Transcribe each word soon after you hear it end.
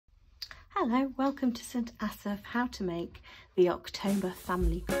Hello, welcome to St Asaph, how to make the October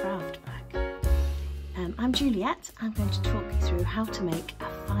family craft bag. I'm Juliet. I'm going to talk you through how to make a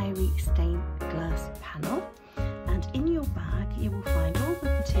fiery stained glass panel, and in your bag you will find all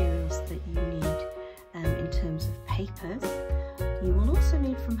the materials that you need in terms of papers. You will also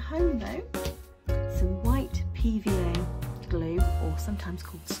need from home though some white PVA glue, or sometimes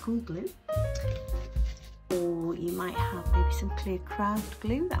called school glue, or you might have maybe some clear craft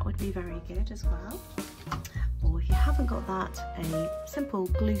glue, that would be very good as well. Or if you haven't got that, a simple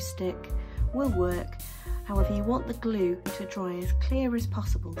glue stick will work. However, you want the glue to dry as clear as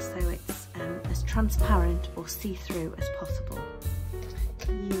possible, so it's as transparent or see-through as possible.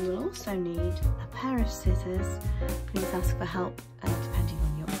 You will also need a pair of scissors. Please ask for help depending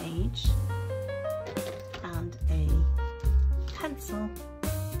on your age, and a pencil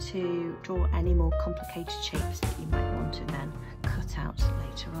to draw any more complicated shapes that you might want to then cut out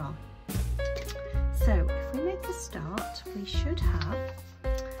later on. So if we make a start, we should have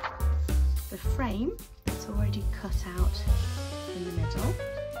the frame that's already cut out in the middle.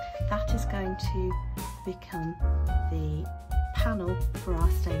 That is going to become the panel for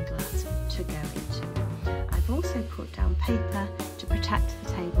our stained glass to go into. I've also put down paper to protect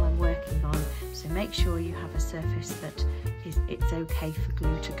the table I'm working on, so make sure you have a surface that it's okay for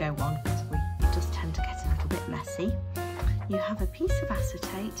glue to go on, because it does tend to get a little bit messy. You have a piece of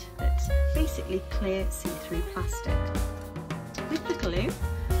acetate that's basically clear see-through plastic. With the glue,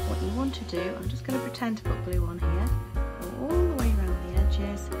 what you want to do, I'm just going to pretend to put glue on here, go all the way around the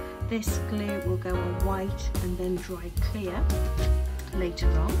edges. This glue will go on white and then dry clear later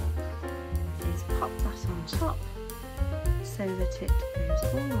on. Is pop that on top so that it goes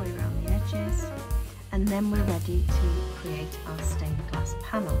all the way around the edges, and then we're ready to create our stained glass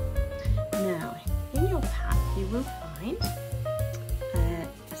panel. Now, in your pack you will find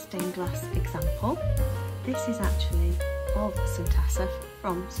a stained glass example. This is actually of St Asaph,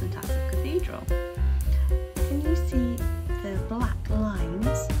 from St Asaph Cathedral. Can you see the black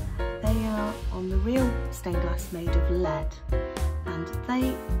lines? They are on the real stained glass made of lead, and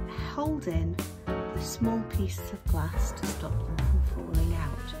they hold in the small pieces of glass to stop them from falling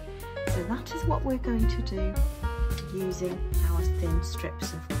out. So that is what we're going to do using our thin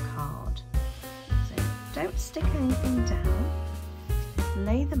strips of card. So don't stick anything down,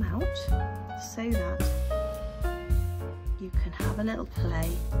 lay them out so that you can have a little play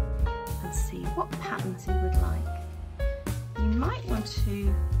and see what patterns you would like. You might want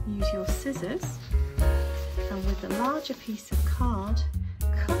to use your scissors, and with a larger piece of card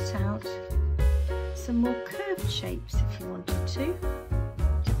cut out some more curved shapes if you wanted to.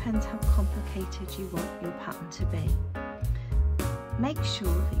 Depends how complicated you want your pattern to be. Make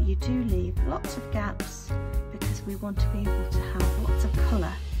sure that you do leave lots of gaps, because we want to be able to have lots of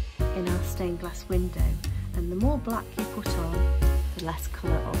colour in our stained glass window, and the more black you put on, the less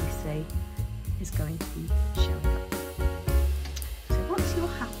colour obviously is going to be showing up. So once you're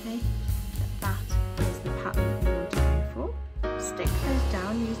happy that that is the pattern that you want to go for, stick those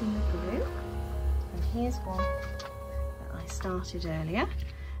down using the glue. And here's one that I started earlier.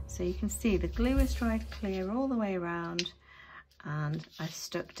 So you can see the glue is dried clear all the way around, and I've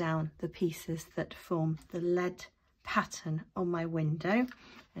stuck down the pieces that form the lead pattern on my window,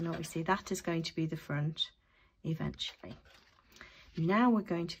 and obviously that is going to be the front eventually. Now we're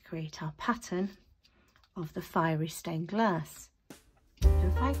going to create our pattern of the fiery stained glass. So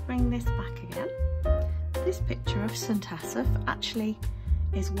if I bring this back again, this picture of St Asaph actually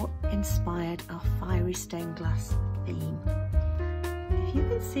is what inspired our fiery stained glass theme. If you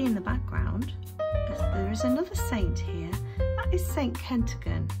can see in the background, there is another saint here. That is Saint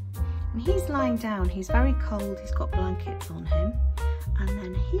Kentigern, and he's lying down. He's very cold, he's got blankets on him. And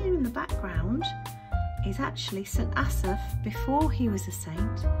then here in the background is actually St Asaph before he was a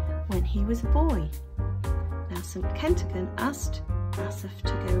saint, when he was a boy. Now St Kentigern asked Asaph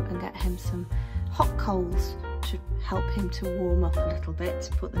to go and get him some hot coals to help him to warm up a little bit,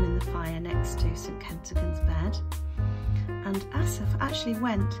 to put them in the fire next to St Kentigern's bed. And Asaph actually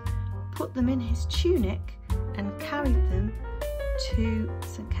went, put them in his tunic and carried them to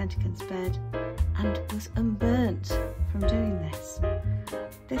St Kentigern's bed, and was unburnt from doing this.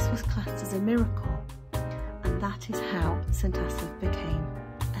 This was classed as a miracle, and that is how St Asaph became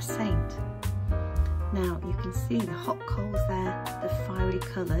a saint. Now you can see the hot coals there, the fiery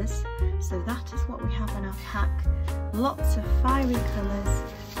colours, so that is what we have in our pack. Lots of fiery colours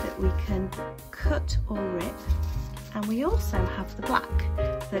that we can cut or rip, and we also have the black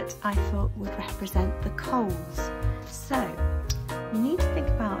that I thought would represent the coals. So you need to think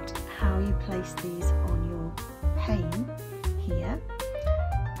about how you place these on your pane here,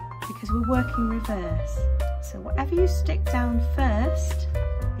 because we're working reverse. So whatever you stick down first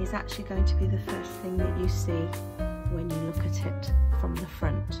is actually going to be the first thing that you see when you look at it from the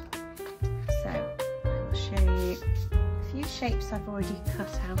front. So I will show you a few shapes I've already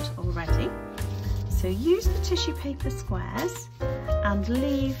cut out already. So use the tissue paper squares and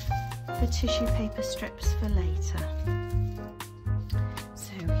leave the tissue paper strips for later.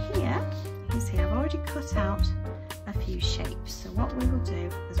 So here you can see I've already cut out a few shapes. So what we will do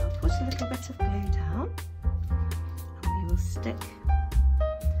is we'll put a little bit of glue down and we will stick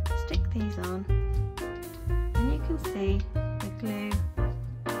these on, and you can see the glue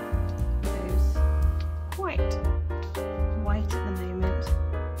goes quite white at the moment.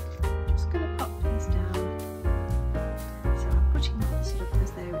 I'm just going to pop these down. So I'm putting on sort of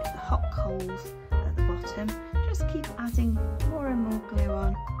as though it's the hot coals at the bottom. Just keep adding more and more glue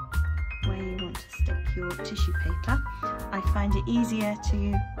on where you want to stick your tissue paper. I find it easier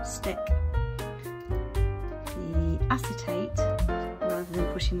to stick the acetate rather than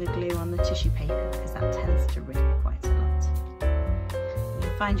pushing the glue on the tissue paper, because that tends to rip quite a lot.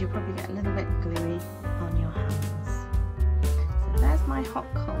 You'll find you'll probably get a little bit gluey on your hands. So there's my hot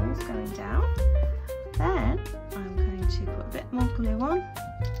coals going down. Then I'm going to put a bit more glue on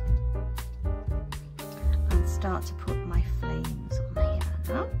and start to put my flames on here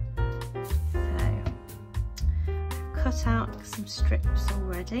now. So I've cut out some strips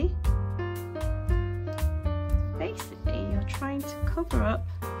already. Basically, you're trying to cover up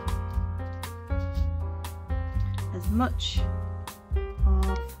as much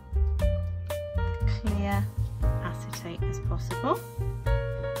of the clear acetate as possible.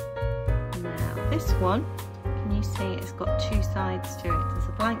 Now this one, can you see it's got two sides to it? There's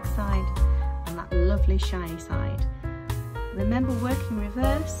a blank side and that lovely shiny side. Remember working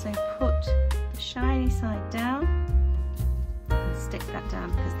reverse, so put the shiny side down and stick that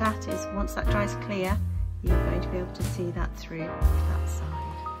down, because that is, once that dries clear, you're going to be able to see that through that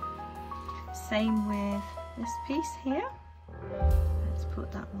side. Same with this piece here. Let's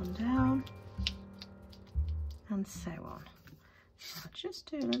put that one down, and so on. So I'll just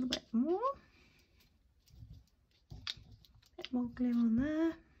do a little bit more. A bit more glue on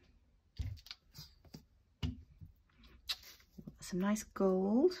there. Some nice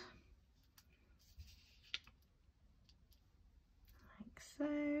gold. Like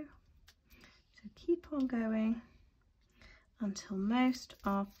so. So keep on going until most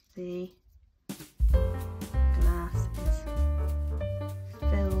of the glass is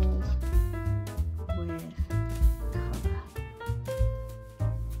filled with colour.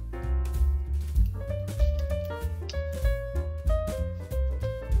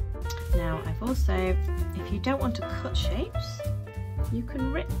 Now I've also, if you don't want to cut shapes, you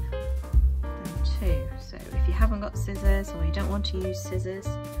can rip them too. So if you haven't got scissors or you don't want to use scissors,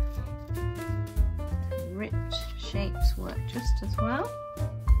 ripped shapes work just as well.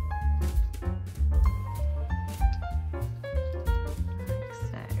 Like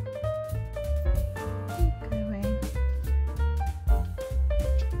so. Keep going.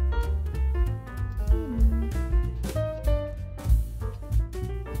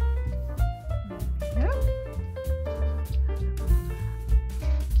 There we go.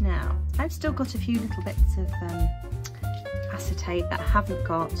 Now, I've still got a few little bits of acetate that haven't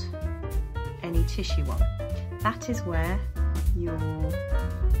got any tissue on. That is where your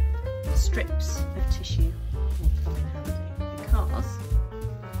strips of tissue will come in handy, because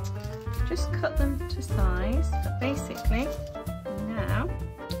just cut them to size, but basically now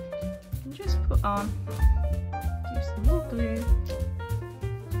you can just put on, do some more glue,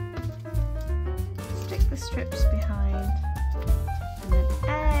 stick the strips behind, and then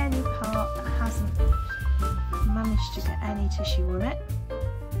any part that hasn't managed to get any tissue on it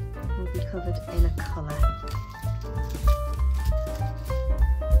will be covered in a colour.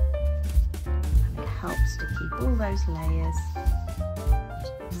 And it helps to keep all those layers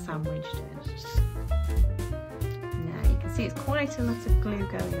sandwiched in. Now you can see it's quite a lot of glue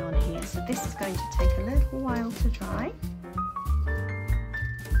going on here, so this is going to take a little while to dry.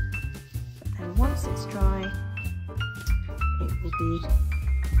 But then once it's dry, it will be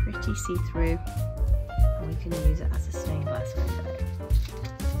pretty see-through, and we can use it as a stained glass window.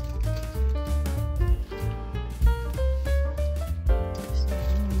 Just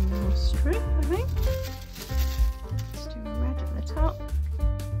one more strip, I think. Let's do a red at the top.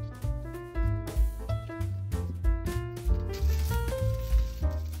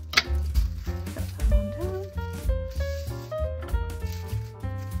 Put that one down.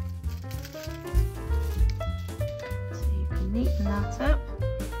 So you can neaten that up.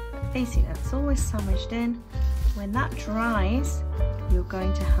 Basically, that's always sandwiched in. When that dries, you're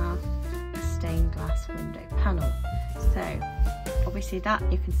going to have a stained glass window panel. So obviously that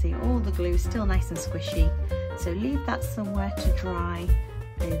you can see all the glue is still nice and squishy, so leave that somewhere to dry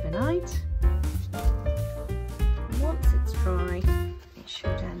overnight. Once it's dry, it should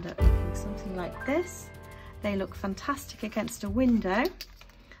end up looking something like this. They look fantastic against a window,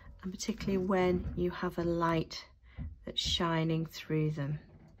 and particularly when you have a light that's shining through them.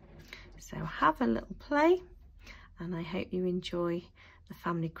 So have a little play, and I hope you enjoy the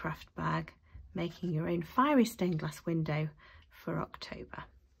family craft bag, making your own fiery stained glass window for October.